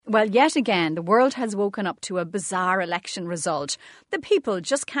Well, yet again, the world has woken up to a bizarre election result. The people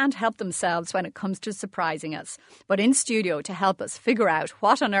just can't help themselves when it comes to surprising us. But in studio to help us figure out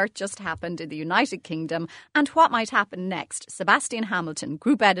what on earth just happened in the United Kingdom and what might happen next, Sebastian Hamilton,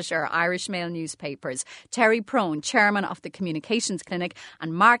 Group Editor, Irish Mail Newspapers, Terry Prone, Chairman of the Communications Clinic,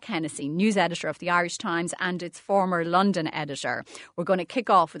 and Mark Hennessy, News Editor of the Irish Times and its former London editor. We're going to kick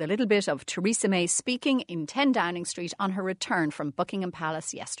off with a little bit of Theresa May speaking in 10 Downing Street on her return from Buckingham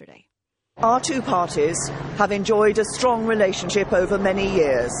Palace yesterday. Our two parties have enjoyed a strong relationship over many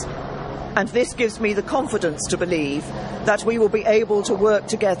years, and this gives me the confidence to believe that we will be able to work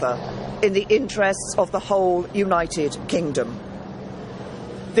together in the interests of the whole United Kingdom.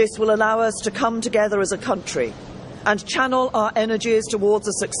 This will allow us to come together as a country and channel our energies towards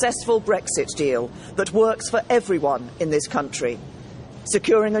a successful Brexit deal that works for everyone in this country,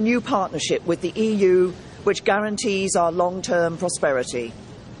 securing a new partnership with the EU which guarantees our long-term prosperity.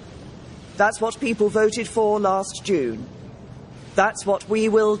 That's what people voted for last June. That's what we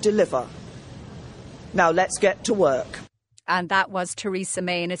will deliver. Now let's get to work. And that was Theresa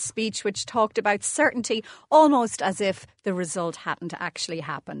May in a speech which talked about certainty, almost as if the result hadn't actually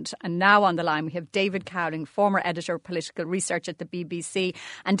happened. And now on the line we have David Cowling, former editor of political research at the BBC.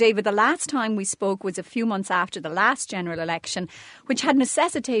 And David, the last time we spoke was a few months after the last general election, which had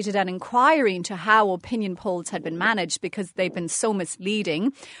necessitated an inquiry into how opinion polls had been managed because they've been so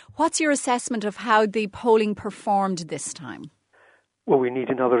misleading. What's your assessment of how the polling performed this time? Well, we need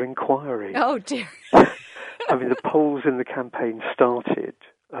another inquiry. Oh, dear. I mean, the polls in the campaign started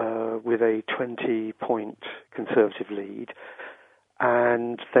with a 20-point Conservative lead,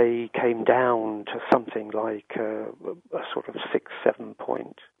 and they came down to something like a sort of 6-7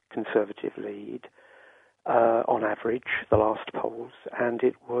 point Conservative lead on average, the last polls, and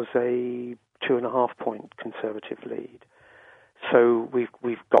it was a 2.5 point Conservative lead. So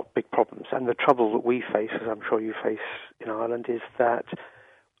we've got big problems, and the trouble that we face, as I'm sure you face in Ireland, is that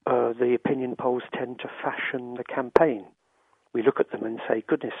the opinion polls tend to fashion the campaign. We look at them and say,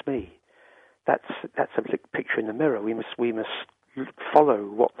 "Goodness me, that's a picture in the mirror. We must follow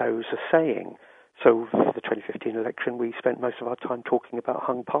what those are saying." So for the 2015 election, we spent most of our time talking about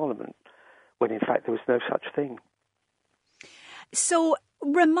hung Parliament, when in fact there was no such thing. So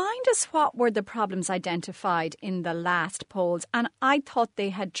remind us, what were the problems identified in the last polls? And I thought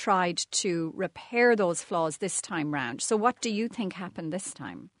they had tried to repair those flaws this time round. So what do you think happened this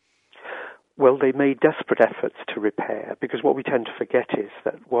time? Well, they made desperate efforts to repair, because what we tend to forget is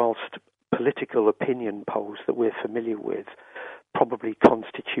that whilst political opinion polls that we're familiar with probably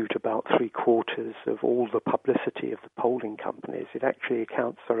constitute about 3/4 of all the publicity of the polling companies, it actually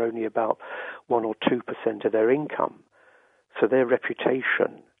accounts for only about 1 or 2% of their income. So their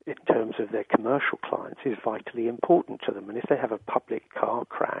reputation in terms of their commercial clients is vitally important to them. And if they have a public car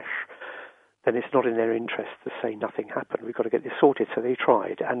crash, then it's not in their interest to say nothing happened. We've got to get this sorted. So they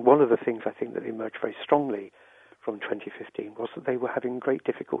tried. And one of the things I think that emerged very strongly from 2015 was that they were having great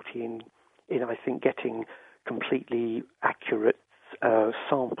difficulty in I think, getting completely accurate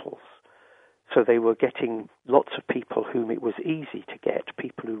samples. So they were getting lots of people whom it was easy to get,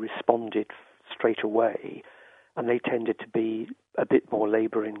 people who responded straight away, and they tended to be a bit more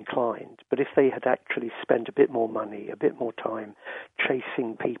Labour inclined. But if they had actually spent a bit more money, a bit more time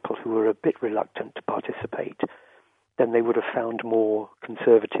chasing people who were a bit reluctant to participate, then they would have found more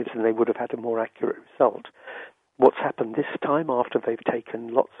Conservatives and they would have had a more accurate result. What's happened this time, after they've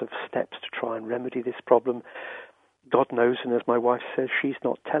taken lots of steps to try and remedy this problem, God knows, and as my wife says, she's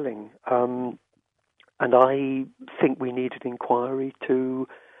not telling. And I think we need an inquiry to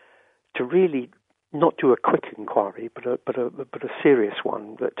really not do a quick inquiry, but a serious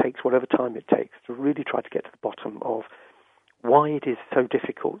one that takes whatever time it takes to really try to get to the bottom of why it is so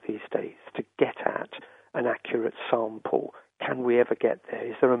difficult these days to get at an accurate sample. Can we ever get there?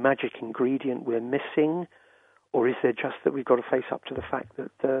 Is there a magic ingredient we're missing? Or is there just that we've got to face up to the fact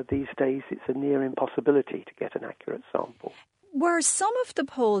that these days it's a near impossibility to get an accurate sample? Were some of the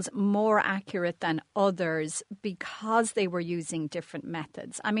polls more accurate than others because they were using different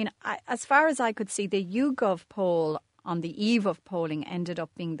methods? I mean, as far as I could see, the YouGov poll on the eve of polling ended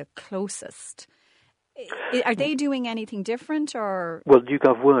up being the closest. Are they doing anything different, or? Well,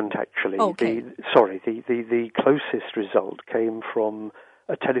 YouGov weren't actually. Okay. The closest result came from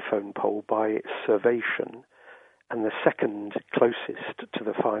a telephone poll by Survation. And the second closest to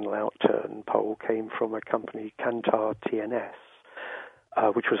the final outturn poll came from a company, Kantar TNS,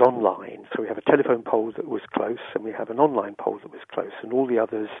 which was online. So we have a telephone poll that was close, and we have an online poll that was close, and all the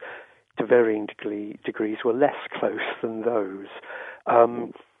others, to varying degrees, were less close than those.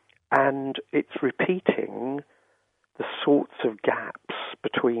 And it's repeating the sorts of gaps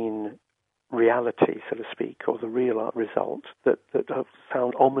between reality, so to speak, or the real result that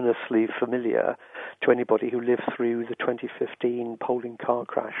sound ominously familiar to anybody who lived through the 2015 polling car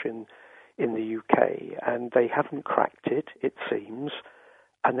crash in the UK. And they haven't cracked it, it seems,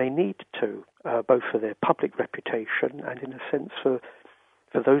 and they need to, both for their public reputation and, in a sense, for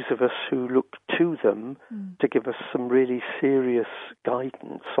those of us who look to them to give us some really serious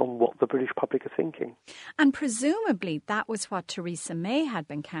guidance on what the British public are thinking. And presumably that was what Theresa May had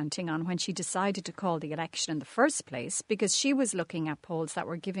been counting on when she decided to call the election in the first place, because she was looking at polls that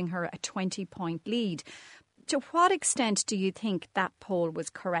were giving her a 20-point lead. To what extent do you think that poll was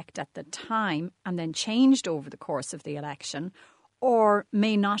correct at the time and then changed over the course of the election, or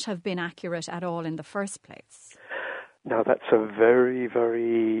may not have been accurate at all in the first place? Now, that's a very,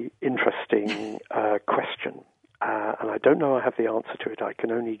 very interesting question, and I don't know I have the answer to it. I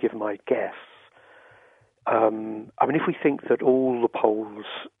can only give my guess. I mean, if we think that all the polls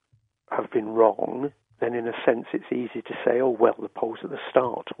have been wrong, then in a sense it's easy to say, oh, well, the polls at the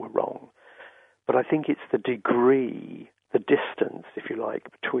start were wrong. But I think it's the degree, the distance, if you like,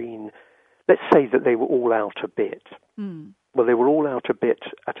 between, let's say that they were all out a bit. Well, they were all out a bit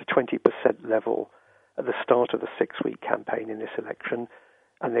at a 20% level at the start of the 6-week campaign in this election,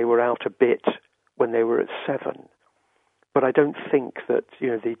 and they were out a bit when they were at 7. But I don't think that,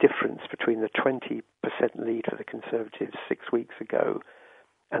 the difference between the 20% lead for the Conservatives 6 weeks ago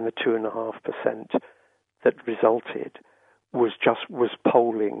and the 2.5% that resulted was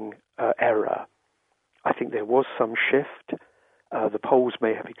polling error. I think there was some shift. The polls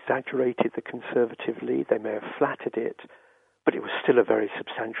may have exaggerated the Conservative lead, they may have flattered it, but it was still a very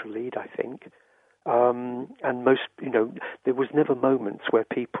substantial lead, I think. And most, there was never moments where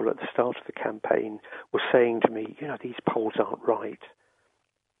people at the start of the campaign were saying to me, these polls aren't right.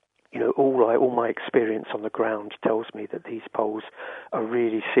 All my experience on the ground tells me that these polls are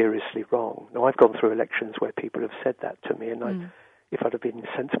really seriously wrong. Now, I've gone through elections where people have said that to me, and if I'd have been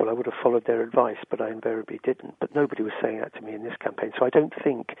sensible, I would have followed their advice, but I invariably didn't. But nobody was saying that to me in this campaign. So I don't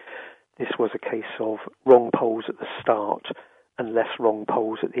think this was a case of wrong polls at the start and less wrong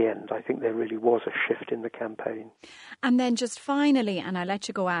polls at the end. I think there really was a shift in the campaign. And then just finally, and I'll let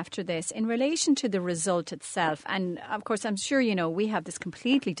you go after this, in relation to the result itself, and of course I'm sure we have this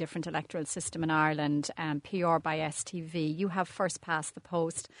completely different electoral system in Ireland, PR by STV. You have first past the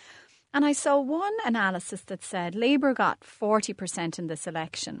post. And I saw one analysis that said Labour got 40% in this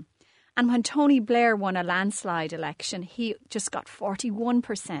election. And when Tony Blair won a landslide election, he just got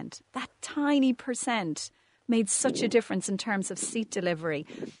 41%. That tiny percent made such a difference in terms of seat delivery.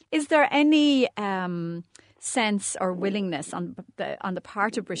 Is there any sense or willingness on the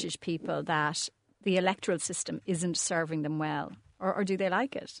part of British people that the electoral system isn't serving them well? Or do they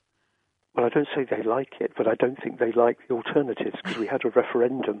like it? Well, I don't say they like it, but I don't think they like the alternatives, because we had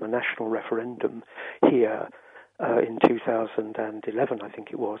a national referendum here in 2011, I think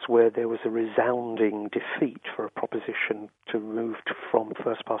it was, where there was a resounding defeat for a proposition to move from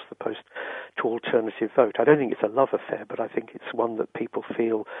first past the post to alternative vote. I don't think it's a love affair, but I think it's one that people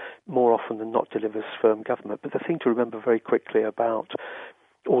feel more often than not delivers firm government. But the thing to remember very quickly about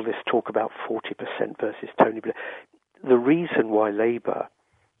all this talk about 40% versus Tony Blair, the reason why Labour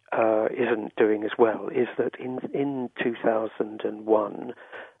isn't doing as well is that in 2001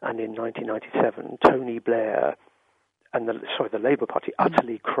 and in 1997, Tony Blair and the Labour Party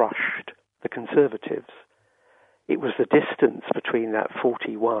utterly crushed the Conservatives. It was the distance between that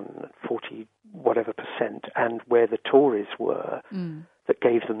 40 whatever percent and where the Tories were that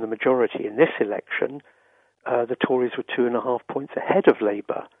gave them the majority. In this election, the Tories were 2.5 points ahead of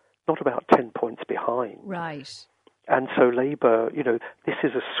Labour, not about 10 points behind. Right. And so Labour, this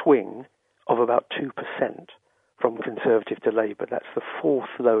is a swing of about 2% from Conservative to Labour. That's the fourth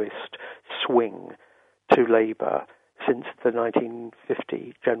lowest swing to Labour since the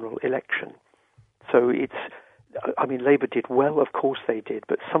 1950 general election. So Labour did well, of course they did,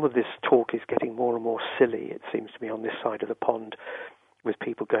 but some of this talk is getting more and more silly, it seems to me, on this side of the pond, with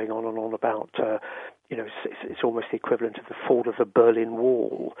people going on and on about, it's almost the equivalent of the fall of the Berlin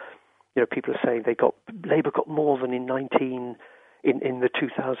Wall. People are saying Labour got more than in the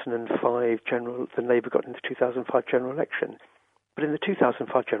 2005 than Labour got in the 2005 general election. But in the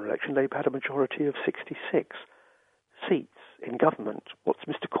 2005 general election, Labour had a majority of 66 seats in government. What's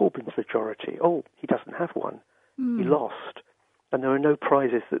Mr Corbyn's majority? Oh, he doesn't have one. He lost. And there are no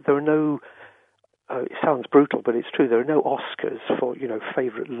prizes. There are no, it sounds brutal, but it's true, there are no Oscars for,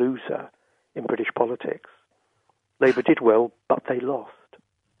 favourite loser in British politics. Labour did well, but they lost.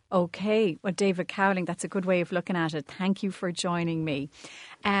 OK, well, David Cowling, that's a good way of looking at it. Thank you for joining me.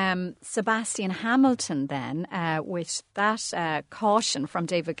 Sebastian Hamilton then, with that caution from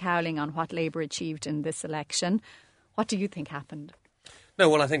David Cowling on what Labour achieved in this election, what do you think happened? No,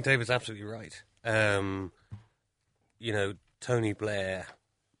 well, I think David's absolutely right. Tony Blair,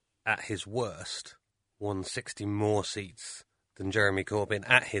 at his worst, won 60 more seats than Jeremy Corbyn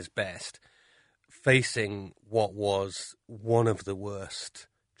at his best, facing what was one of the worst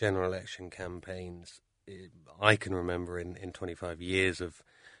general election campaigns I can remember in 25 years of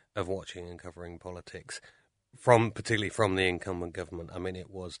watching and covering politics, particularly from the incumbent government. I mean,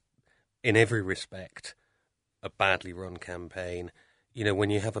 it was, in every respect, a badly run campaign. You know, when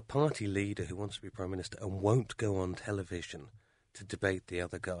you have a party leader who wants to be Prime Minister and won't go on television to debate the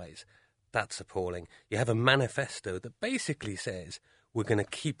other guys, that's appalling. You have a manifesto that basically says, we're going to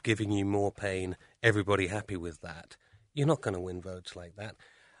keep giving you more pain, everybody happy with that. You're not going to win votes like that.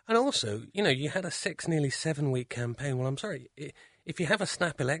 And also, you had a nearly 7-week campaign. Well, I'm sorry, if you have a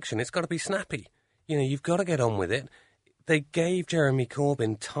snap election, it's got to be snappy. You've got to get on with it. They gave Jeremy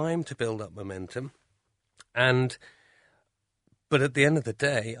Corbyn time to build up momentum. But at the end of the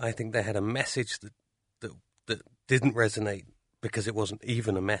day, I think they had a message that didn't resonate because it wasn't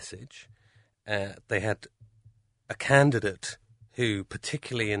even a message. They had a candidate who,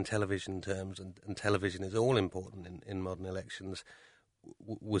 particularly in television terms, and television is all important in modern elections,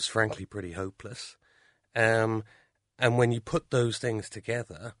 was frankly pretty hopeless. And when you put those things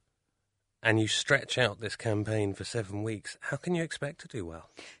together and you stretch out this campaign for 7 weeks, how can you expect to do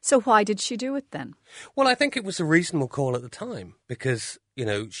well? So why did she do it then? Well, I think it was a reasonable call at the time because,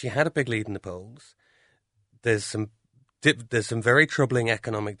 she had a big lead in the polls. There's some very troubling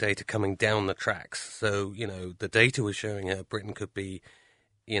economic data coming down the tracks. So, the data was showing her Britain could be,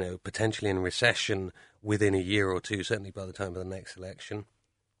 potentially in recession within a year or two, certainly by the time of the next election.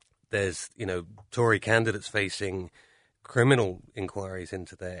 There's, Tory candidates facing criminal inquiries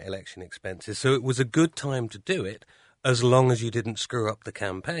into their election expenses. So it was a good time to do it as long as you didn't screw up the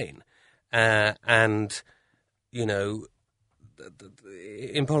campaign. In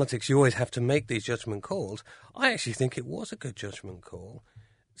politics, you always have to make these judgment calls. I actually think it was a good judgment call.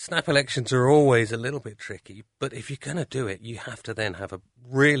 Snap elections are always a little bit tricky, but if you're going to do it, you have to then have a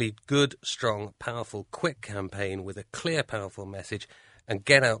really good, strong, powerful, quick campaign with a clear, powerful message and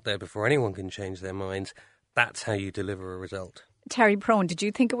get out there before anyone can change their minds. That's how you deliver a result. Terry Prone, did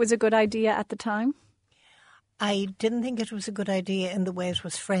you think it was a good idea at the time? I didn't think it was a good idea in the way it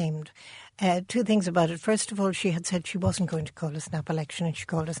was framed. Two things about it. First of all, she had said she wasn't going to call a snap election, and she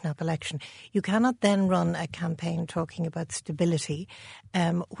called a snap election. You cannot then run a campaign talking about stability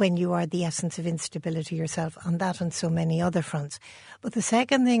when you are the essence of instability yourself, on that and so many other fronts. But the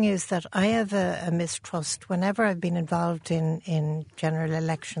second thing is that I have a mistrust whenever I've been involved in general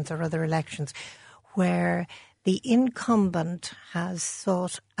elections or other elections where the incumbent has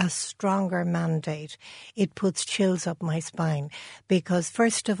sought a stronger mandate. It puts chills up my spine because,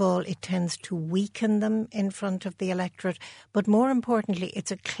 first of all, it tends to weaken them in front of the electorate. But more importantly,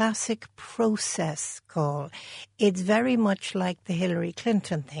 it's a classic process call. It's very much like the Hillary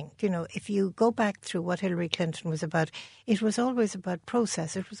Clinton thing. If you go back through what Hillary Clinton was about, it was always about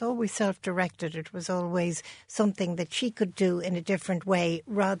process. It was always self-directed. It was always something that she could do in a different way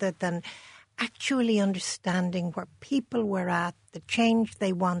rather than actually understanding where people were at, the change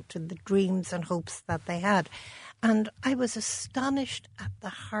they wanted, the dreams and hopes that they had. And I was astonished at the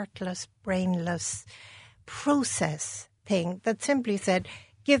heartless, brainless process thing that simply said,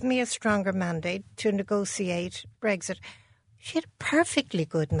 give me a stronger mandate to negotiate Brexit. She had a perfectly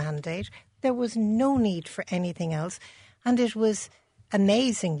good mandate. There was no need for anything else. And it was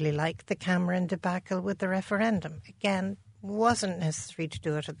amazingly like the Cameron debacle with the referendum. Again, wasn't necessary to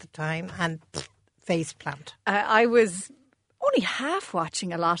do it at the time, and face plant. I was only half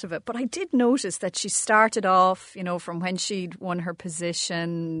watching a lot of it, but I did notice that she started off, from when she'd won her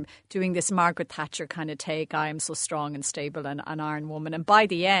position, doing this Margaret Thatcher kind of take, I am so strong and stable and an iron woman. And by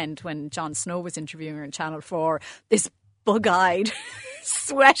the end, when Jon Snow was interviewing her on Channel 4, this bug-eyed,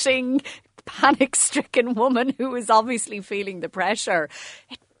 sweating, panic-stricken woman who was obviously feeling the pressure.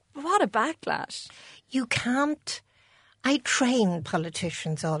 What a backlash. You can't. I train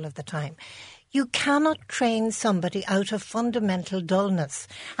politicians all of the time. You cannot train somebody out of fundamental dullness.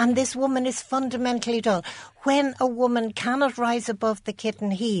 And this woman is fundamentally dull. When a woman cannot rise above the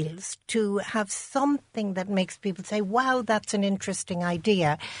kitten heels to have something that makes people say, wow, that's an interesting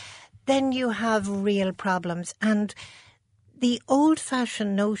idea, then you have real problems. And the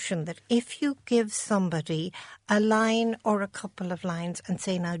old-fashioned notion that if you give somebody a line or a couple of lines and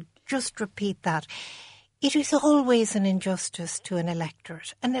say, now just repeat that, It is always an injustice to an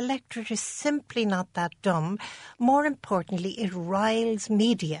electorate. An electorate is simply not that dumb. More importantly, it riles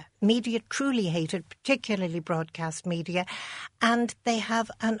media. Media truly hate it, particularly broadcast media, and they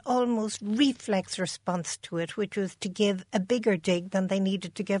have an almost reflex response to it, which was to give a bigger dig than they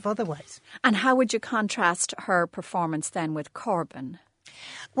needed to give otherwise. And how would you contrast her performance then with Corbyn?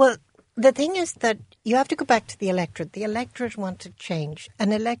 Well, the thing is that you have to go back to the electorate. The electorate wanted change.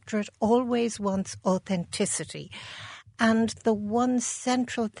 An electorate always wants authenticity. And the one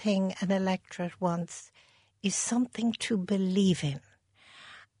central thing an electorate wants is something to believe in.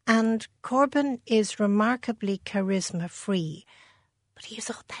 And Corbyn is remarkably charisma-free, but he is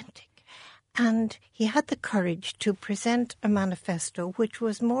authentic. And he had the courage to present a manifesto which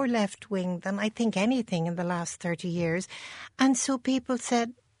was more left-wing than I think anything in the last 30 years. And so people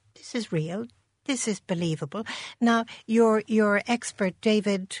said, this is real. This is believable. Now, your expert,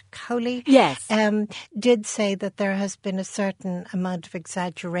 David Cowling, yes, did say that there has been a certain amount of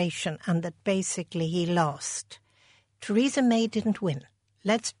exaggeration and that basically he lost. Theresa May didn't win.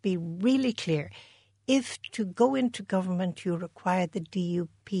 Let's be really clear. If to go into government you require the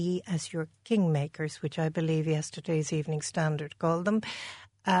DUP as your kingmakers, which I believe yesterday's Evening Standard called them,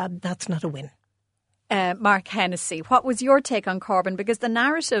 that's not a win. Mark Hennessy, what was your take on Corbyn? Because the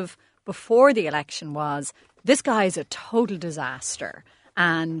narrative before the election was, this guy is a total disaster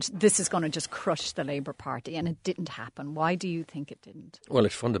and this is going to just crush the Labour Party, and it didn't happen. Why do you think it didn't? Well,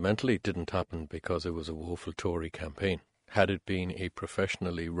 it fundamentally didn't happen because it was a woeful Tory campaign. Had it been a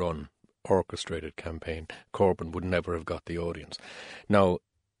professionally run, orchestrated campaign, Corbyn would never have got the audience. Now,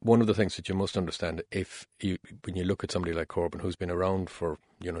 one of the things that you must understand, when you look at somebody like Corbyn, who's been around for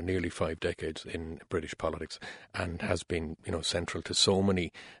nearly 5 decades in British politics and has been central to so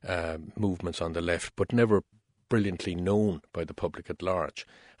many movements on the left, but never brilliantly known by the public at large.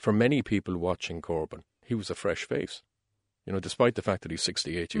 For many people watching Corbyn, he was a fresh face. Despite the fact that he's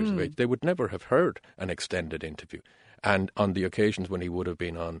 68 years of age, they would never have heard an extended interview. And on the occasions when he would have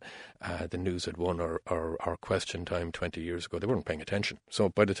been on the News at 1 or Question Time 20 years ago, they weren't paying attention. So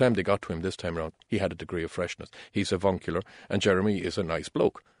by the time they got to him this time around, he had a degree of freshness. He's avuncular, and Jeremy is a nice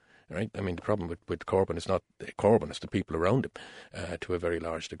bloke. Right? I mean, the problem with Corbyn is not Corbyn, it's the people around him to a very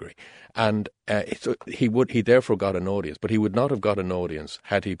large degree. And so he therefore got an audience, but he would not have got an audience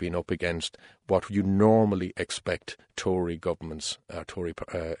had he been up against what you normally expect Tory governments, Tory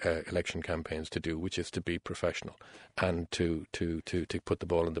election campaigns to do, which is to be professional and to put the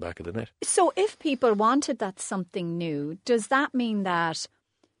ball in the back of the net. So if people wanted that something new, does that mean that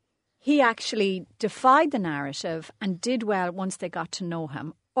he actually defied the narrative and did well once they got to know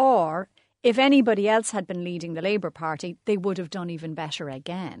him? Or if anybody else had been leading the Labour Party, they would have done even better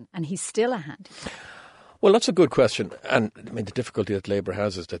again. And he's still a handicap. Well, that's a good question. And I mean, the difficulty that Labour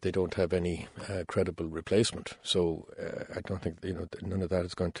has is that they don't have any credible replacement. So I don't think, none of that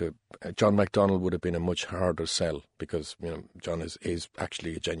is going to... John MacDonald would have been a much harder sell because, John is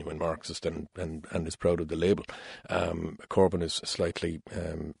actually a genuine Marxist and is proud of the label. Corbyn is slightly,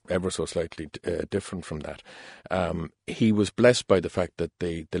 ever so slightly different from that. He was blessed by the fact that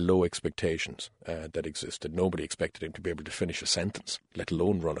the low expectations that existed, nobody expected him to be able to finish a sentence, let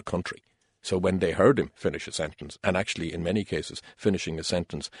alone run a country. So when they heard him finish a sentence, and actually in many cases finishing a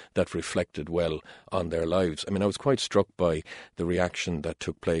sentence that reflected well on their lives, I mean, I was quite struck by the reaction that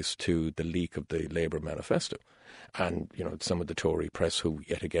took place to the leak of the Labour manifesto. And, some of the Tory press, who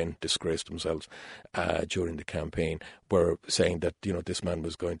yet again disgraced themselves during the campaign, were saying that, this man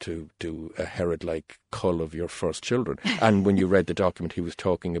was going to do a Herod-like cull of your first children. And when you read the document, he was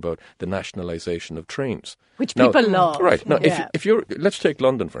talking about the nationalisation of trains. Which people love. Right. Now, if you're, let's take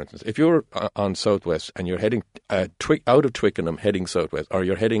London, for instance. If you're on Southwest and you're heading out of Twickenham heading southwest, or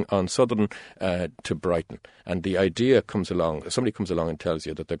you're heading on Southern to Brighton, and the idea comes along, somebody comes along and tells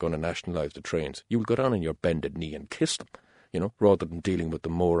you that they're going to nationalise the trains, you will go down on your bended knee and kiss them, rather than dealing with the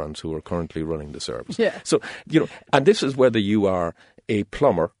morons who are currently running the service. Yeah. So, and this is whether you are a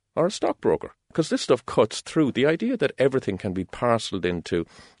plumber or a stockbroker, because this stuff cuts through. The idea that everything can be parcelled into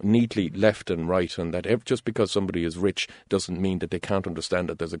neatly left and right, and that just because somebody is rich doesn't mean that they can't understand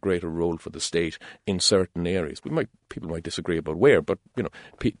that there's a greater role for the state in certain areas. People might disagree about where, but,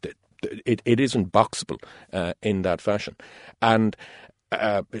 it isn't boxable in that fashion. And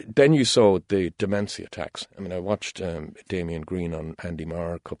then you saw the dementia tax. I mean, I watched Damien Green on Andy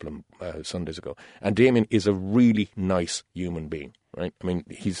Marr a couple of Sundays ago, and Damien is a really nice human being, right? I mean,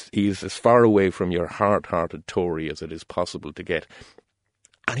 he's as far away from your hard-hearted Tory as it is possible to get,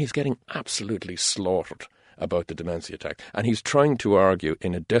 and he's getting absolutely slaughtered about the dementia tax. And he's trying to argue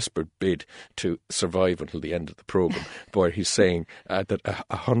in a desperate bid to survive until the end of the programme, where he's saying that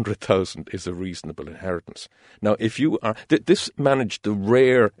 100,000 is a reasonable inheritance. Now, if you are... this managed the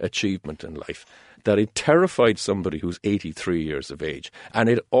rare achievement in life that it terrified somebody who's 83 years of age, and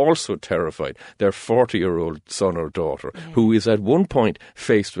it also terrified their 40-year-old son or daughter, who is at one point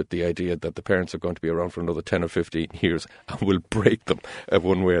faced with the idea that the parents are going to be around for another 10 or 15 years and will break them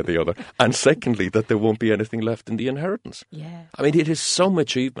one way or the other, and secondly, that there won't be anything left in the inheritance. Yeah. I mean, it is some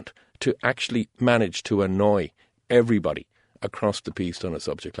achievement to actually manage to annoy everybody across the piece on a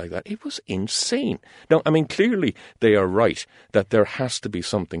subject like that. It was insane. Now, I mean, clearly they are right that there has to be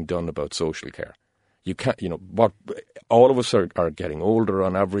something done about social care. You can't, all of us are getting older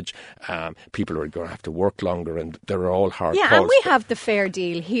on average. People are going to have to work longer, and there are all hard calls. Yeah, and we have the fair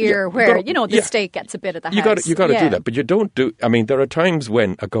deal here where, the state gets a bit of the house. You got to do that, but you don't do... I mean, there are times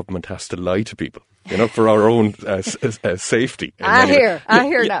when a government has to lie to people, for our own safety. I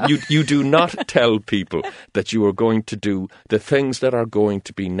hear now. You do not tell people that you are going to do the things that are going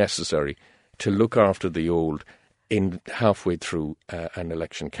to be necessary to look after the old in halfway through an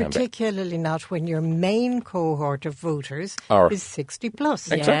election campaign. Particularly not when your main cohort of voters is 60 plus.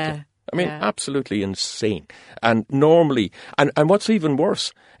 Exactly. Yeah. I mean, absolutely insane. And normally, and what's even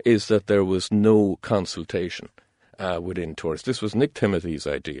worse is that there was no consultation within Tories. This was Nick Timothy's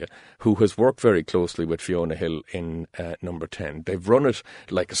idea, who has worked very closely with Fiona Hill in Number 10. They've run it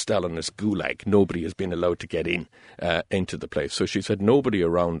like a Stalinist gulag. Nobody has been allowed to get into the place. So she said nobody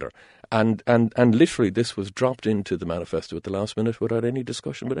around her. And literally this was dropped into the manifesto at the last minute without any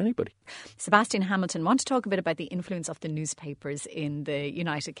discussion with anybody. Sebastian Hamilton, want to talk a bit about the influence of the newspapers in the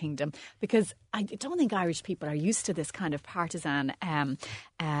United Kingdom, because I don't think Irish people are used to this kind of partisan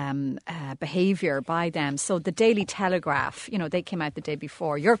behaviour by them. So the Daily Telegraph, they came out the day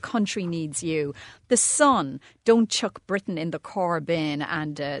before, your country needs you. The Sun, don't chuck Britain in the core bin,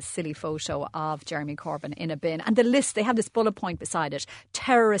 and a silly photo of Jeremy Corbyn in a bin. And the list, they have this bullet point beside it,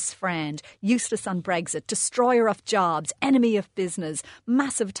 terrorist friend, useless on Brexit, destroyer of jobs, enemy of business,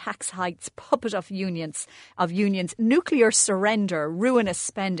 massive tax hikes, puppet of unions, nuclear surrender, ruinous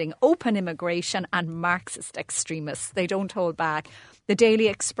spending, open immigration and Marxist extremists. They don't hold back. The Daily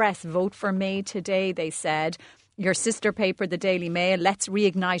Express, vote for May today, they said. Your sister paper, the Daily Mail, let's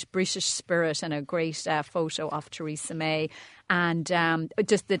reignite British spirit, and a great photo of Theresa May. And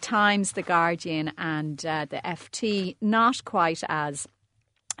just the Times, the Guardian and the FT, not quite as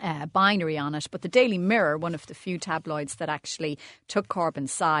binary on it, but the Daily Mirror, one of the few tabloids that actually took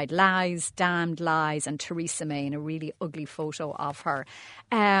Corbyn's side, lies, damned lies, and Theresa May in a really ugly photo of her.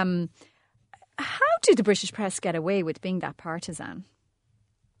 How did the British press get away with being that partisan?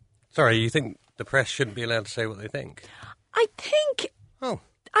 Sorry, you think the press shouldn't be allowed to say what they think? I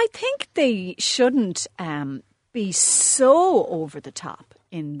think they shouldn't be so over the top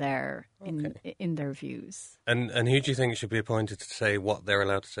in their views. And who do you think should be appointed to say what they're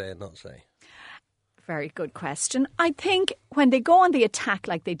allowed to say and not say? Very good question. I think when they go on the attack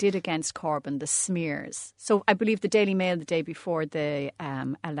like they did against Corbyn, the smears. So I believe the Daily Mail the day before the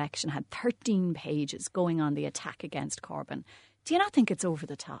election had 13 pages going on the attack against Corbyn. Do you not think it's over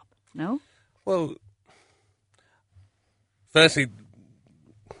the top? No? Well, firstly,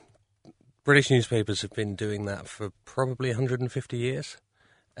 British newspapers have been doing that for probably 150 years.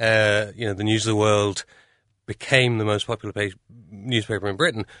 The News of the World became the most popular newspaper in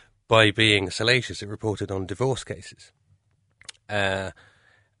Britain by being salacious. It reported on divorce cases.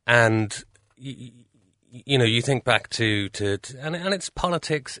 And you think back to and it's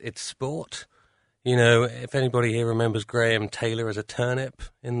politics, it's sport. If anybody here remembers Graham Taylor as a turnip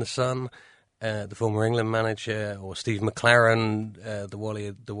in The Sun, the former England manager, or Steve McLaren, the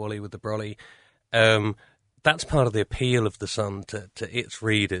Wally with the brolly, that's part of the appeal of The Sun to its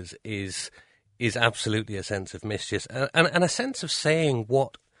readers is absolutely a sense of mischief and a sense of saying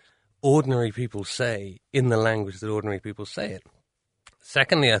what ordinary people say in the language that ordinary people say it.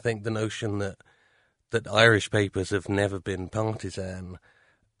 Secondly, I think the notion that Irish papers have never been partisan,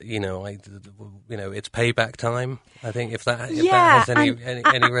 it's payback time. I think if that has any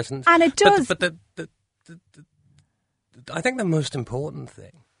resonance, and it does. But I think the most important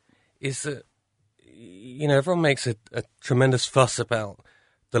thing is that everyone makes a tremendous fuss about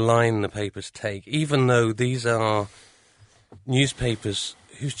the line the papers take, even though these are newspapers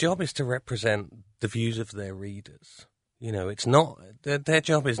whose job is to represent the views of their readers. It's not their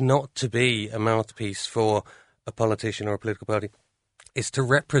job is not to be a mouthpiece for a politician or a political party. is to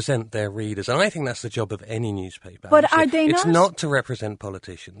represent their readers. And I think that's the job of any newspaper. But actually. are they It's not? not to represent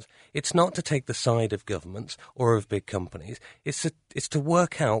politicians. It's not to take the side of governments or of big companies. It's to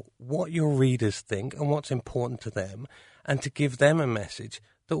work out what your readers think and what's important to them, and to give them a message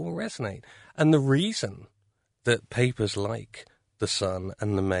that will resonate. And the reason that papers like The Sun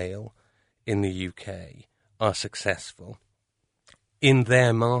and The Mail in the UK are successful in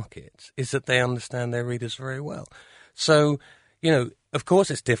their markets is that they understand their readers very well. So, of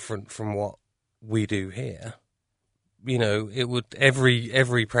course it's different from what we do here. It would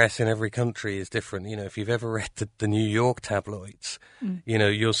every press in every country is different. If you've ever read the New York tabloids,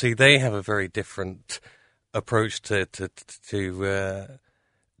 you'll see they have a very different approach to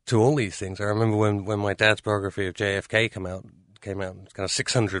all these things. I remember when my dad's biography of JFK came out, kind of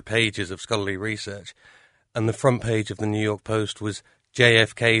 600 pages of scholarly research, and the front page of the New York Post was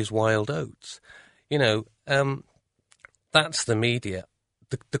JFK's Wild Oats. That's the media.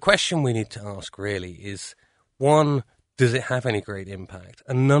 The question we need to ask really is, one, does it have any great impact?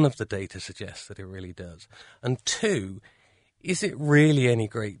 And none of the data suggests that it really does. And two, is it really any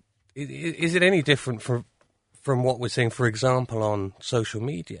great? Is it any different from what we're seeing, for example, on social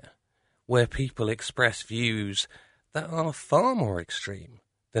media, where people express views that are far more extreme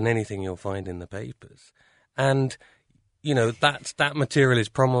than anything you'll find in the papers? And, that material is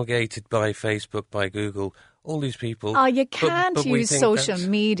promulgated by Facebook, by Google, all these people. Oh, you can't but use social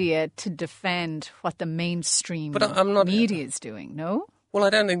media to defend what the mainstream media is doing, no? Well,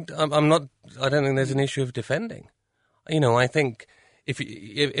 I don't think I don't think there's an issue of defending. I think if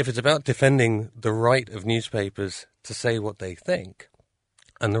it's about defending the right of newspapers to say what they think,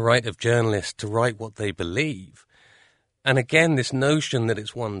 and the right of journalists to write what they believe, and again, this notion that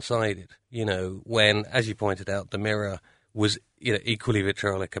it's one-sided, when, as you pointed out, the Mirror was equally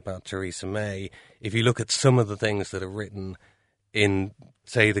vitriolic about Theresa May. If you look at some of the things that are written in,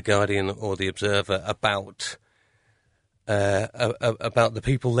 say, The Guardian or The Observer about the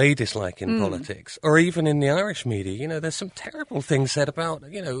people they dislike in politics, or even in the Irish media, there's some terrible things said about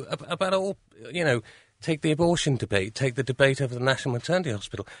all, take the abortion debate, take the debate over the National Maternity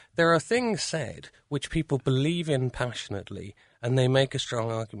Hospital. There are things said which people believe in passionately, and they make a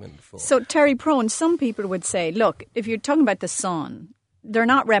strong argument for. So, Terry Prone, some people would say, look, if you're talking about The Sun, they're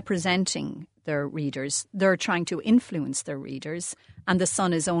not representing their readers. They're trying to influence their readers. And The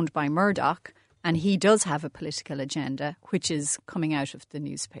Sun is owned by Murdoch, and he does have a political agenda, which is coming out of the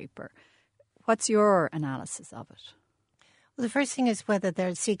newspaper. What's your analysis of it? Well, the first thing is whether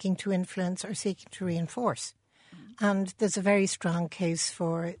they're seeking to influence or seeking to reinforce. And there's a very strong case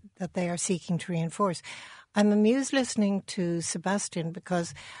for that they are seeking to reinforce. I'm amused listening to Sebastian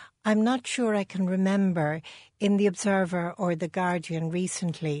because I'm not sure I can remember in The Observer or The Guardian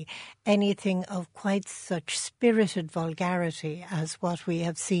recently anything of quite such spirited vulgarity as what we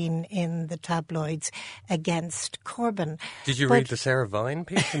have seen in the tabloids against Corbyn. Did you read the Sarah Vine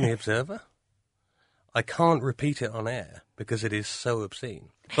piece in The Observer? I can't repeat it on air because it is so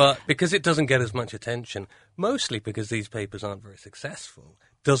obscene. But because it doesn't get as much attention, mostly because these papers aren't very successful,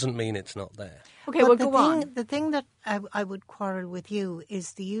 doesn't mean it's not there. Okay, well, go on. The thing that I would quarrel with you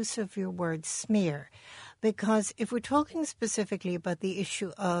is the use of your word smear. Because if we're talking specifically about the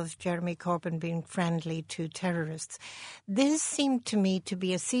issue of Jeremy Corbyn being friendly to terrorists, this seemed to me to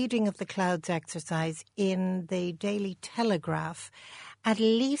be a seeding of the clouds exercise in the Daily Telegraph at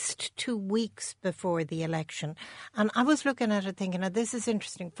least 2 weeks before the election. And I was looking at it thinking, now this is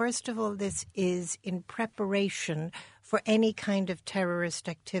interesting. First of all, this is in preparation for any kind of terrorist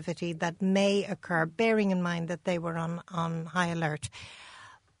activity that may occur, bearing in mind that they were on high alert.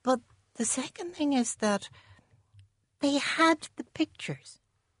 But the second thing is that they had the pictures.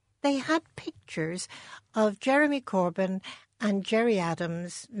 They had pictures of Jeremy Corbyn and Gerry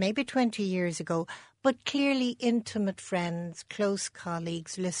Adams, maybe 20 years ago, but clearly intimate friends, close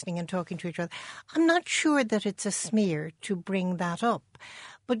colleagues, listening and talking to each other. I'm not sure that it's a smear to bring that up.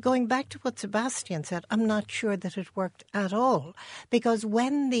 But going back to what Sebastian said, I'm not sure that it worked at all. Because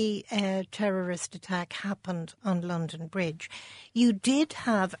when the terrorist attack happened on London Bridge, you did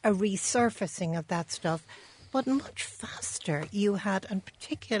have a resurfacing of that stuff, but much faster. You had, and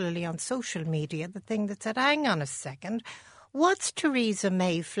particularly on social media, the thing that said, hang on a second, what's Theresa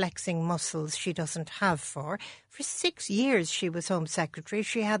May flexing muscles she doesn't have for? For 6 years she was Home Secretary.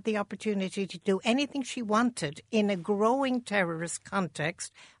 She had the opportunity to do anything she wanted in a growing terrorist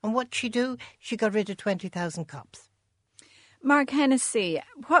context. And what'd she do? She got rid of 20,000 cops. Mark Hennessy,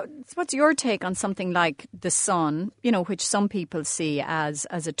 what's your take on something like The Sun, which some people see as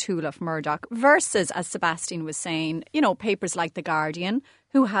a tool of Murdoch, versus, as Sebastian was saying, papers like The Guardian,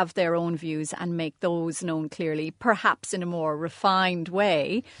 who have their own views and make those known clearly, perhaps in a more refined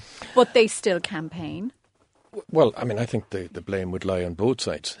way, but they still campaign? Well, I mean, I think the blame would lie on both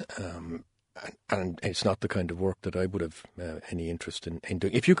sides. And it's not the kind of work that I would have any interest in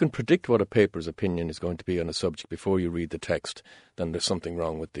doing. If you can predict what a paper's opinion is going to be on a subject before you read the text, then there's something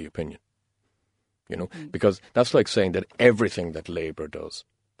wrong with the opinion. Because that's like saying that everything that Labour does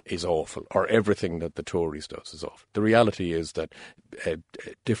is awful, or everything that the Tories does is awful. The reality is that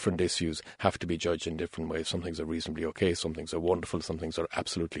different issues have to be judged in different ways. Some things are reasonably okay, some things are wonderful, some things are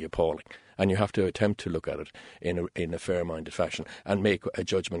absolutely appalling. And you have to attempt to look at it in a fair-minded fashion and make a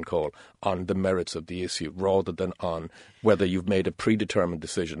judgment call on the merits of the issue rather than on whether you've made a predetermined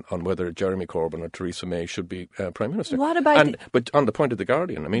decision on whether Jeremy Corbyn or Theresa May should be Prime Minister. What about But on the point of The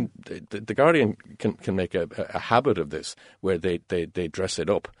Guardian, I mean, the Guardian can make a habit of this where they dress it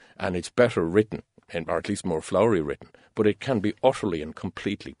up, and it's better written, or at least more flowery written, but it can be utterly and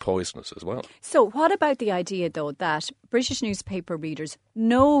completely poisonous as well. So what about the idea, though, that British newspaper readers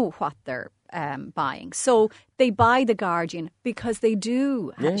know what they're buying? So they buy The Guardian because they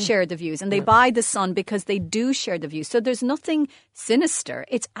do share the views, and they buy The Sun because they do share the views. So there's nothing sinister.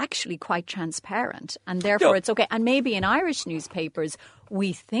 It's actually quite transparent, and therefore it's okay. And maybe in Irish newspapers,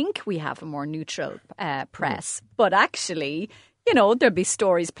 we think we have a more neutral press, but actually, there'll be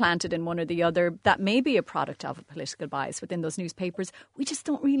stories planted in one or the other that may be a product of a political bias within those newspapers. We just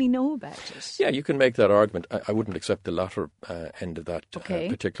don't really know about it. Yeah, you can make that argument. I wouldn't accept the latter end of that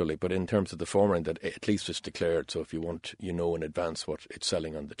particularly, but in terms of the former end, that at least it's declared, so if you want, in advance what it's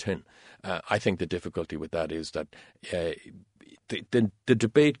selling on the tin. I think the difficulty with that is that the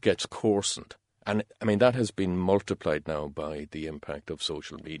debate gets coarsened. And, I mean, that has been multiplied now by the impact of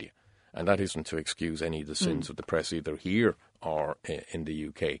social media. And that isn't to excuse any of the sins of the press, either here or in the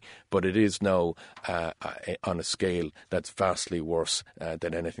UK. But it is now on a scale that's vastly worse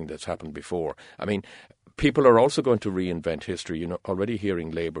than anything that's happened before. I mean, people are also going to reinvent history. Already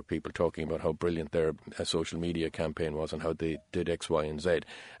hearing Labour people talking about how brilliant their social media campaign was and how they did X, Y and Z.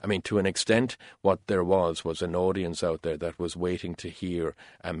 I mean, to an extent, what there was an audience out there that was waiting to hear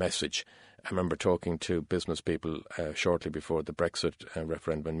a message. I remember talking to business people shortly before the Brexit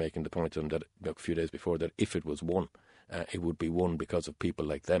referendum and making the point to them that a few days before that if it was won, it would be won because of people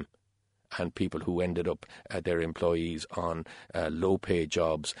like them and people who ended up their employees on low-paid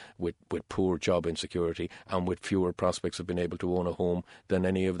jobs with poor job insecurity and with fewer prospects of being able to own a home than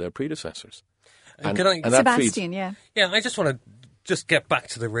any of their predecessors. And Sebastian, yeah, I just want to get back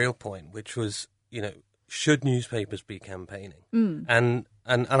to the real point, which was, should newspapers be campaigning?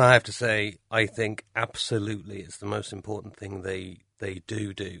 And I have to say, I think absolutely it's the most important thing they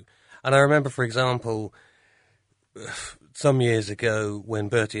do. And I remember, for example, some years ago when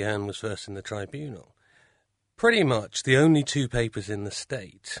Bertie Ahern was first in the tribunal, pretty much the only two papers in the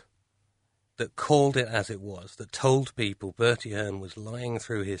state that called it as it was, that told people Bertie Ahern was lying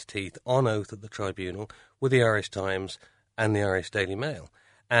through his teeth on oath at the tribunal, were the Irish Times and the Irish Daily Mail.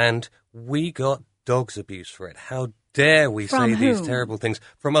 And we got dog's abuse for it. How dare we say these terrible things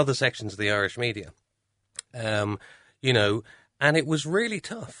from other sections of the Irish media? And it was really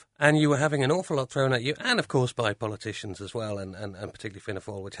tough. And you were having an awful lot thrown at you, and of course by politicians as well, and particularly Fianna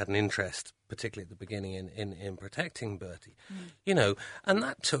Fáil, which had an interest, particularly at the beginning, in protecting Bertie. And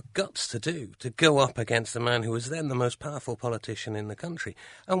that took guts to go up against a man who was then the most powerful politician in the country.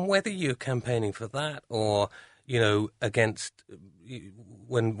 And whether you're campaigning for that or against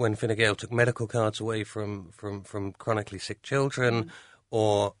when Fine Gael took medical cards away from chronically sick children,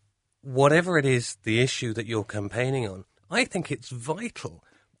 or whatever it is, the issue that you're campaigning on, I think it's vital,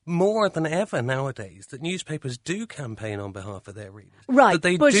 more than ever nowadays, that newspapers do campaign on behalf of their readers. Right. That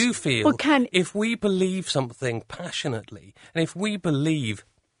they do feel, if we believe something passionately, and if we believe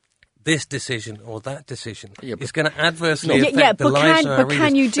this decision or that decision is going to adversely affect the lives of our readers,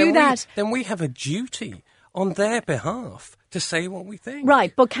 can you do that? Then we have a duty on their behalf to say what we think.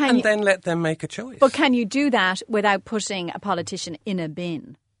 Right, but then let them make a choice. But can you do that without putting a politician in a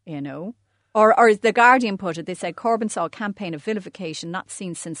bin, Or as The Guardian put it, they said Corbyn saw a campaign of vilification not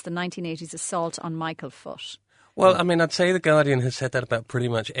seen since the 1980s assault on Michael Foot. Well, I mean, I'd say The Guardian has said that about pretty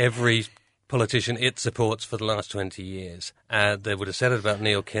much every politician it supports for the last 20 years. They would have said it about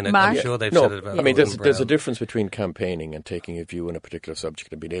Neil Kinnock. I'm sure they've said it about there's a difference between campaigning and taking a view on a particular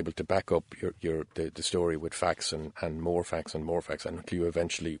subject and being able to back up the story with facts and more facts until you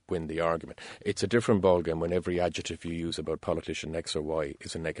eventually win the argument. It's a different ballgame when every adjective you use about politician X or Y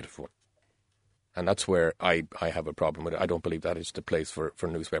is a negative one. And that's where I have a problem with it. I don't believe that is the place for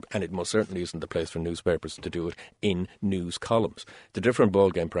newspaper. And it most certainly isn't the place for newspapers to do it in news columns. The different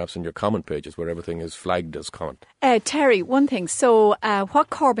ballgame perhaps in your comment pages where everything is flagged as comment. Terry, one thing. So what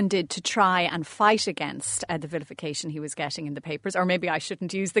Corbyn did to try and fight against the vilification he was getting in the papers, or maybe I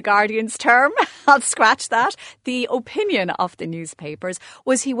shouldn't use the Guardian's term, I'll scratch that, the opinion of the newspapers,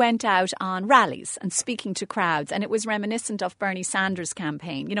 was he went out on rallies and speaking to crowds. And it was reminiscent of Bernie Sanders'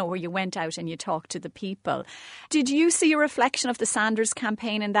 campaign, you know, where you went out and you talked to the people. Did you see a reflection of the Sanders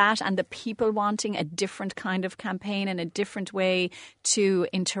campaign in that, and the people wanting a different kind of campaign and a different way to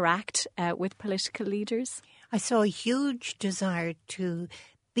interact with political leaders? I saw a huge desire to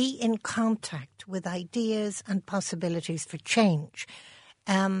be in contact with ideas and possibilities for change.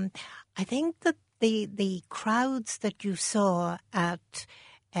 I think that the crowds that you saw at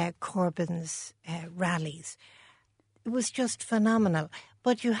Corbyn's rallies, it was just phenomenal.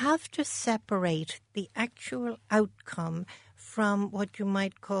 But you have to separate the actual outcome from what you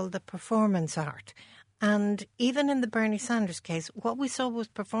might call the performance art. And even in the Bernie Sanders case, what we saw was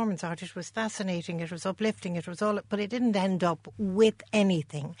performance art. It was fascinating, it was uplifting, it was all, but it didn't end up with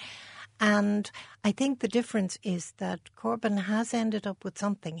anything. And I think the difference is that Corbyn has ended up with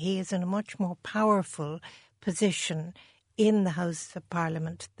something. He is in a much more powerful position in the House of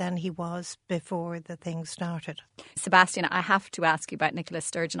Parliament than he was before the thing started. Sebastian, I have to ask you about Nicola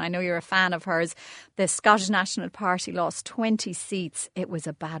Sturgeon. I know you're a fan of hers. The Scottish National Party lost 20 seats. It was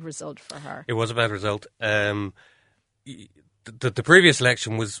a bad result for her. It was a bad result. The previous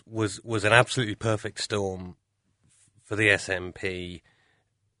election was an absolutely perfect storm for the SNP.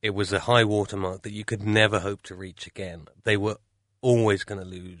 It was a high watermark that you could never hope to reach again. They were always going to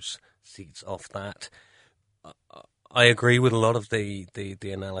lose seats off that. I agree with a lot of the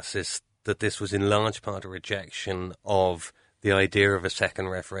analysis that this was in large part a rejection of the idea of a second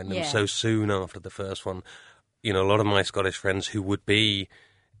referendum so soon after the first one. You know, a lot of my Scottish friends who would be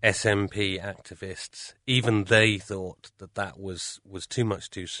SNP activists, even they thought that was too much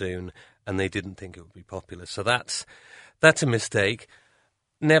too soon, and they didn't think it would be popular. So that's a mistake.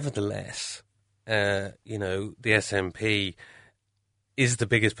 Nevertheless, the SNP is the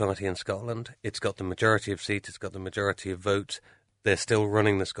biggest party in Scotland. It's got the majority of seats. It's got the majority of votes. They're still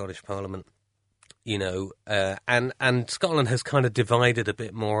running the Scottish Parliament, and Scotland has kind of divided a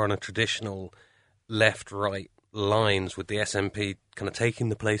bit more on a traditional left-right lines, with the SNP kind of taking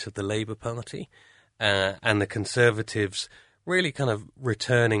the place of the Labour Party, and the Conservatives really kind of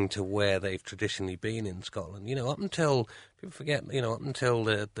returning to where they've traditionally been in Scotland. You know, up until, people forget, up until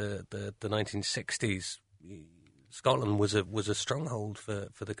the 1960s, Scotland was a stronghold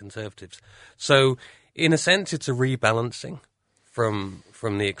for the Conservatives. So, in a sense, it's a rebalancing from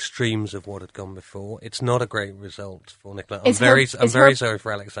the extremes of what had gone before. It's not a great result for Nicola. I'm very sorry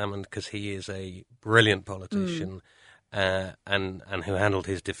for Alex Salmond, because he is a brilliant politician and who handled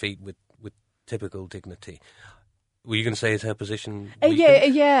his defeat with typical dignity. Were you going to say is her position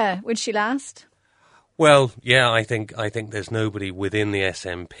weakened? Yeah. Would she last? Well, yeah, I think there's nobody within the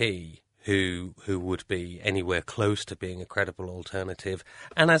SNP who would be anywhere close to being a credible alternative.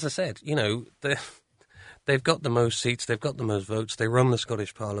 And as I said, they've got the most seats, they've got the most votes, they run the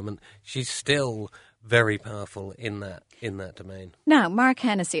Scottish Parliament. She's still very powerful in that domain. Now, Mark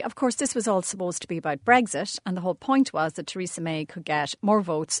Hennessy, of course, this was all supposed to be about Brexit, and the whole point was that Theresa May could get more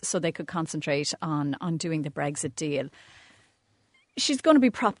votes so they could concentrate on doing the Brexit deal. She's going to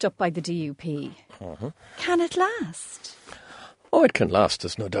be propped up by the DUP. Uh-huh. Can it last? Oh, it can last.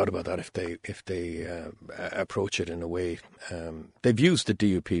 There's no doubt about that. If they approach it in a way, they've used the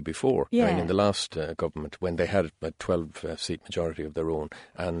DUP before. Yeah. I mean, in the last government, when they had a 12-seat majority of their own,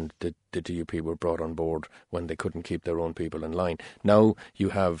 and the DUP were brought on board when they couldn't keep their own people in line. Now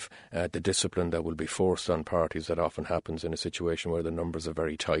you have the discipline that will be forced on parties. That often happens in a situation where the numbers are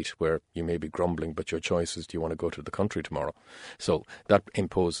very tight, where you may be grumbling, but your choice is, do you want to go to the country tomorrow? So that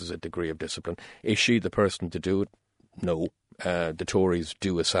imposes a degree of discipline. Is she the person to do it? No. The Tories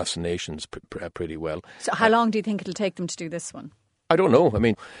do assassinations pretty well. So how long do you think it'll take them to do this one? I don't know. I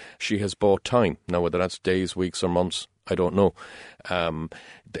mean, she has bought time. Now, whether that's days, weeks or months, I don't know.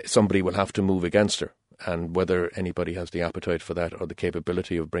 Somebody will have to move against her. And whether anybody has the appetite for that or the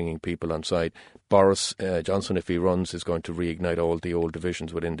capability of bringing people on side. Boris Johnson, if he runs, is going to reignite all the old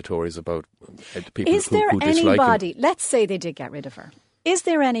divisions within the Tories about people who dislike him. Is there anybody, let's say they did get rid of her, is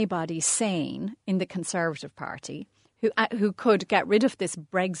there anybody sane in the Conservative Party who could get rid of this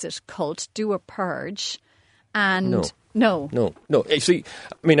Brexit cult, do a purge, and no. You see,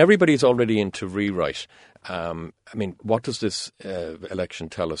 I mean, everybody's already into rewrite. I mean, what does this election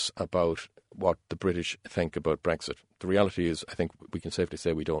tell us about what the British think about Brexit. The reality is, I think we can safely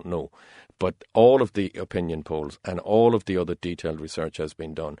say we don't know. But all of the opinion polls and all of the other detailed research has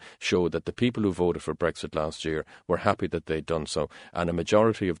been done show that the people who voted for Brexit last year were happy that they'd done so. And a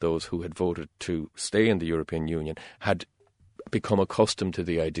majority of those who had voted to stay in the European Union had become accustomed to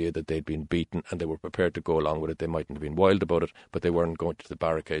the idea that they'd been beaten and they were prepared to go along with it. They mightn't have been wild about it, but they weren't going to the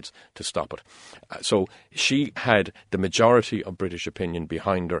barricades to stop it. So she had the majority of British opinion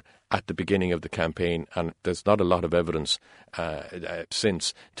behind her at the beginning of the campaign, and there's not a lot of evidence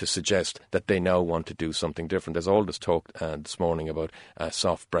since to suggest that they now want to do something different. There's all this talk this morning about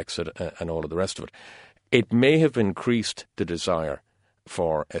soft Brexit and all of the rest of it. It may have increased the desire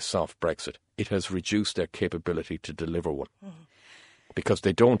for a soft Brexit. It has reduced their capability to deliver one. Because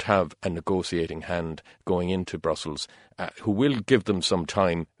they don't have a negotiating hand going into Brussels who will give them some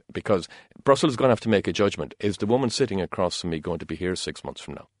time, because Brussels is going to have to make a judgment. Is the woman sitting across from me going to be here 6 months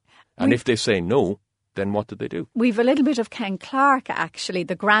from now? And if they say no, then what did they do? We've a little bit of Ken Clarke, actually,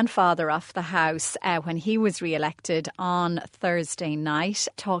 the grandfather of the House, when he was re-elected on Thursday night,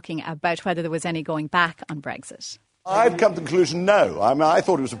 talking about whether there was any going back on Brexit. I've come to the conclusion, no. I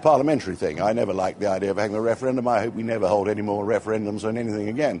thought it was a parliamentary thing. I never liked the idea of having a referendum. I hope we never hold any more referendums on anything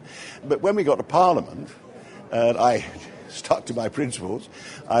again. But when we got to Parliament, I stuck to my principles.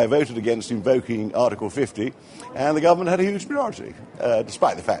 I voted against invoking Article 50, and the government had a huge majority,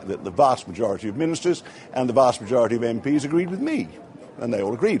 despite the fact that the vast majority of ministers and the vast majority of MPs agreed with me. And they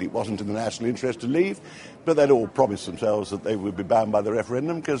all agreed it wasn't in the national interest to leave, but they'd all promised themselves that they would be bound by the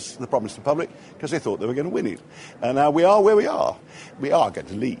referendum, because they promised the public, because they thought they were going to win it. And now we are where we are. We are going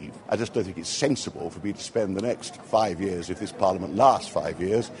to leave. I just don't think it's sensible for me to spend the next 5 years, if this Parliament lasts 5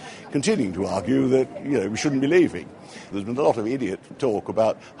 years, continuing to argue that, we shouldn't be leaving. There's been a lot of idiot talk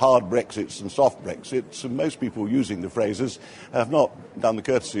about hard Brexits and soft Brexits, and most people using the phrases have not done the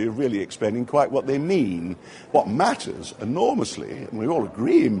courtesy of really explaining quite what they mean. What matters enormously, and we all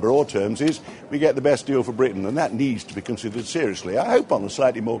agree in broad terms, is we get the best deal for Britain, and that needs to be considered seriously. I hope on a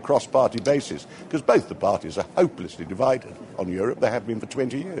slightly more cross-party basis, because both the parties are hopelessly divided on Europe. They have been for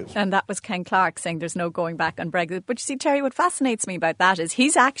 20 years. And that was Ken Clarke saying there's no going back on Brexit. But you see, Terry, what fascinates me about that is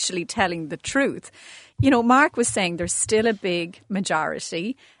he's actually telling the truth. Mark was saying there's still a big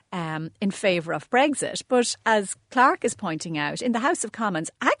majority in favour of Brexit. But as Clarke is pointing out, in the House of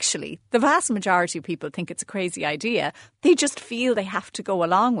Commons, actually, the vast majority of people think it's a crazy idea. They just feel they have to go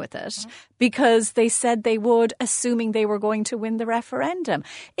along with it because they said they would, assuming they were going to win the referendum.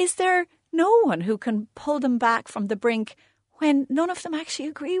 Is there no one who can pull them back from the brink when none of them actually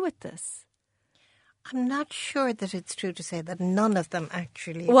agree with this? I'm not sure that it's true to say that none of them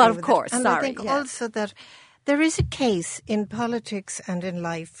actually agree. Well, of course, and sorry. I think also that there is a case in politics and in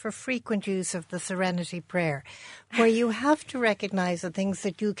life for frequent use of the serenity prayer, where you have to recognise the things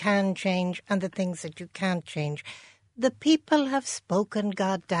that you can change and the things that you can't change. The people have spoken,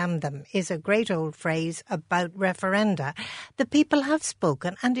 God damn them, is a great old phrase about referenda. The people have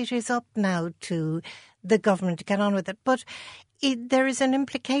spoken, and it is up now to the government to get on with it. But there is an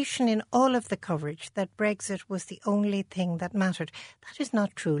implication in all of the coverage that Brexit was the only thing that mattered. That is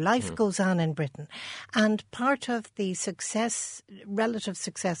not true. Life goes on in Britain. And part of the relative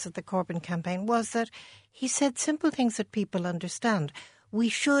success of the Corbyn campaign was that he said simple things that people understand. We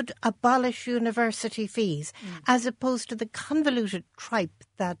should abolish university fees, as opposed to the convoluted tripe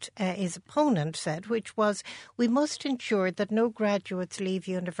that his opponent said, which was we must ensure that no graduates leave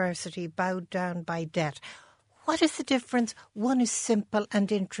university bowed down by debt. What is the difference? One is simple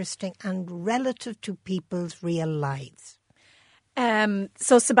and interesting and relative to people's real lives.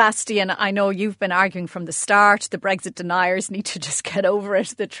 So, Sebastian, I know you've been arguing from the start. The Brexit deniers need to just get over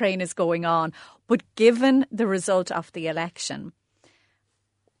it. The train is going on. But given the result of the election,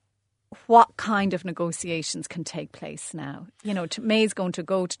 what kind of negotiations can take place now? May's going to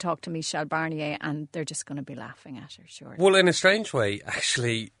go to talk to Michel Barnier and they're just going to be laughing at her, surely. Well, in a strange way,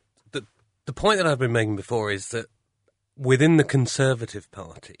 actually, the point that I've been making before is that within the Conservative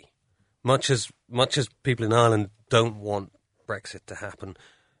Party, much as people in Ireland don't want Brexit to happen,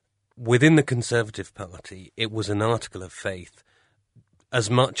 within the Conservative Party, it was an article of faith,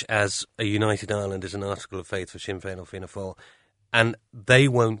 as much as a united Ireland is an article of faith for Sinn Féin or Fianna Fáil, and they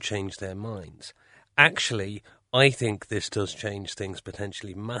won't change their minds. Actually, I think this does change things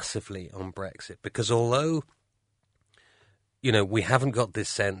potentially massively on Brexit, because although we haven't got this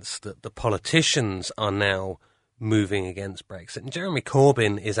sense that the politicians are now moving against Brexit. And Jeremy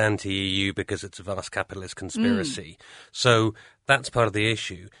Corbyn is anti-EU because it's a vast capitalist conspiracy. So that's part of the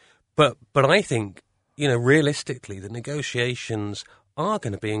issue. But I think, realistically, the negotiations are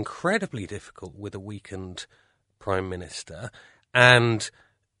going to be incredibly difficult with a weakened Prime Minister. And,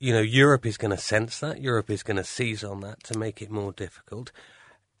 Europe is going to sense that. Europe is going to seize on that to make it more difficult.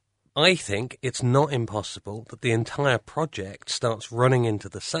 I think it's not impossible that the entire project starts running into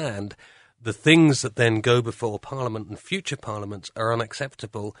the sand. The things that then go before Parliament and future Parliaments are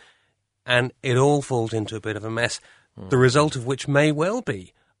unacceptable, and it all falls into a bit of a mess, the result of which may well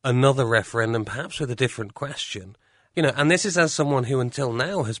be another referendum, perhaps with a different question. And this is as someone who until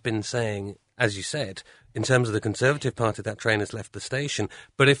now has been saying, as you said, in terms of the Conservative Party, that train has left the station.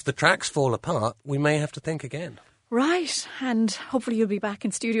 But if the tracks fall apart, we may have to think again. Right, and hopefully you'll be back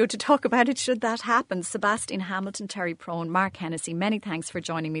in studio to talk about it should that happen. Sebastian Hamilton, Terry Prone, Mark Hennessy, many thanks for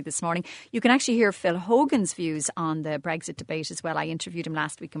joining me this morning. You can actually hear Phil Hogan's views on the Brexit debate as well. I interviewed him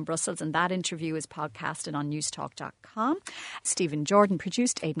last week in Brussels, and that interview is podcasted on newstalk.com. Stephen Jordan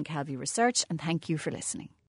produced, Aidan Kelby researched, and thank you for listening.